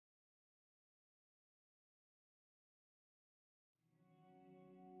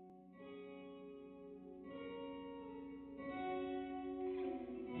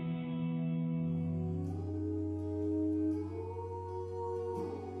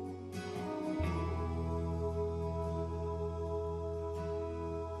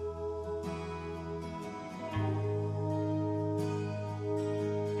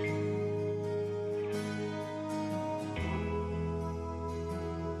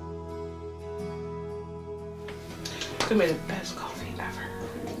gonna be the best coffee ever.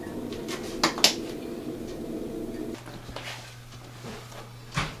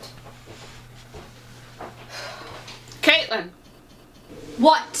 Kaitlyn!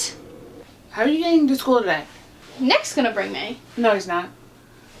 What? How are you getting to school today? Nick's gonna bring me. No, he's not.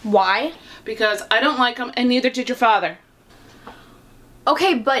 Why? Because I don't like him, and neither did your father.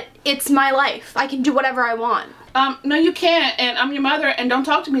 Okay, but it's my life. I can do whatever I want. No you can't, and I'm your mother, and don't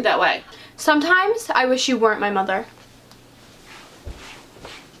talk to me that way. Sometimes I wish you weren't my mother.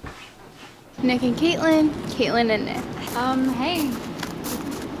 Nick and Kaitlyn. Kaitlyn and Nick. Hey.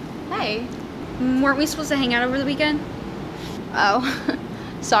 Hey. Weren't we supposed to hang out over the weekend? Oh,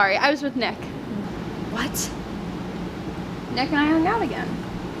 sorry, I was with Nick. What? Nick and I hung out again.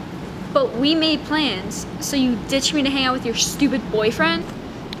 But we made plans, so you ditched me to hang out with your stupid boyfriend?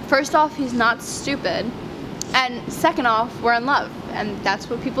 First off, he's not stupid. And second off, we're in love. And that's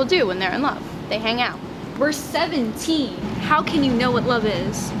what people do when they're in love. They hang out. We're 17. How can you know what love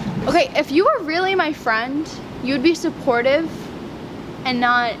is? Okay, if you were really my friend, you would be supportive and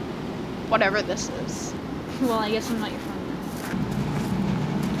not whatever this is. Well, I guess I'm not your friend.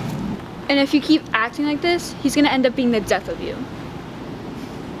 And if you keep acting like this, he's gonna end up being the death of you.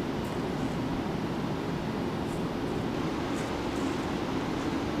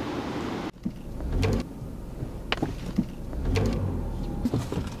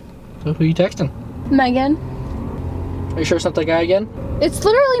 So who are you texting? Megan. Are you sure it's not that guy again? It's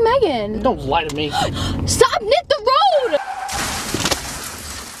literally Megan. Don't lie to me. Stop, Nick, the road!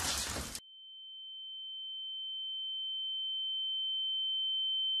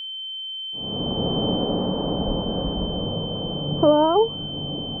 Hello?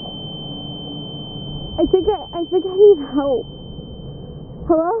 I think I need help.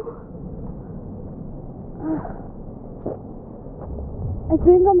 Hello? I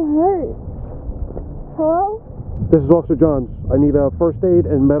think I'm hurt. Hello? This is Officer Johns. I need a first aid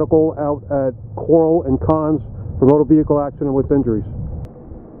and medical out at Coral and Cons for motor vehicle accident with injuries.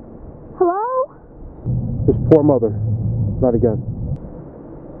 Hello? This poor mother. Not again.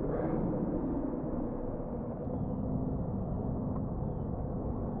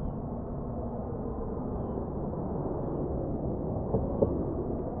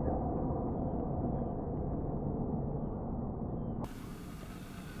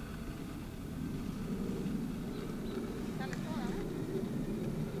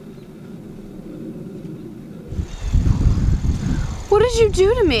 What did you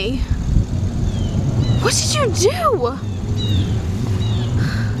do to me? What did you do?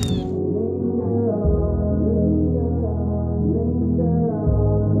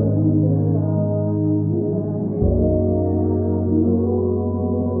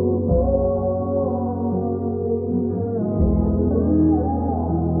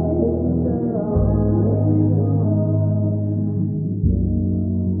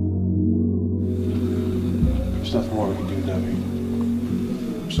 There's nothing more we can do, Debbie.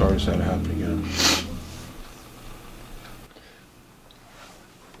 I'm sorry this had to happen again.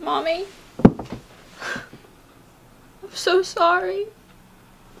 Mommy? I'm so sorry.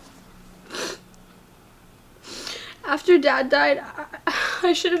 After Dad died,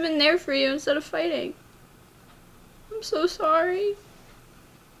 I should have been there for you instead of fighting. I'm so sorry.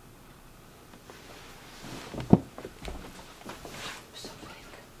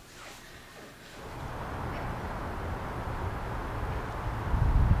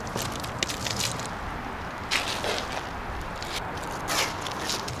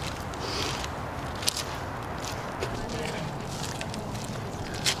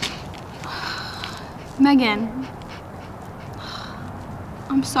 Megan,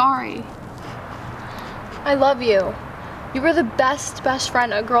 I'm sorry. I love you. You were the best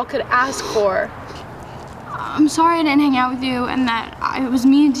friend a girl could ask for. I'm sorry I didn't hang out with you and that I was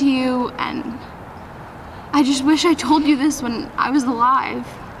mean to you, and I just wish I told you this when I was alive.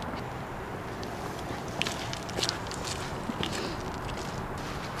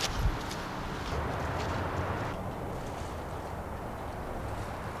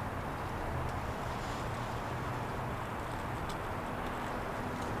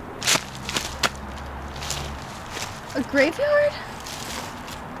 A graveyard?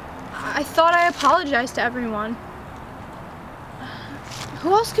 I thought I apologized to everyone.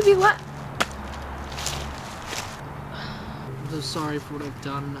 Who else could be left? I'm so sorry for what I've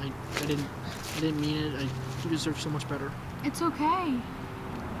done. I didn't mean it. You deserve so much better. It's okay.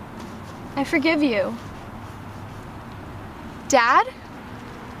 I forgive you. Dad?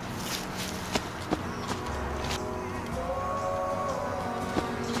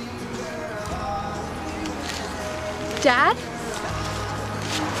 Dad?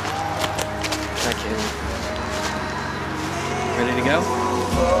 Thank you. Ready to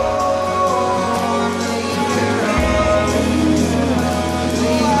go?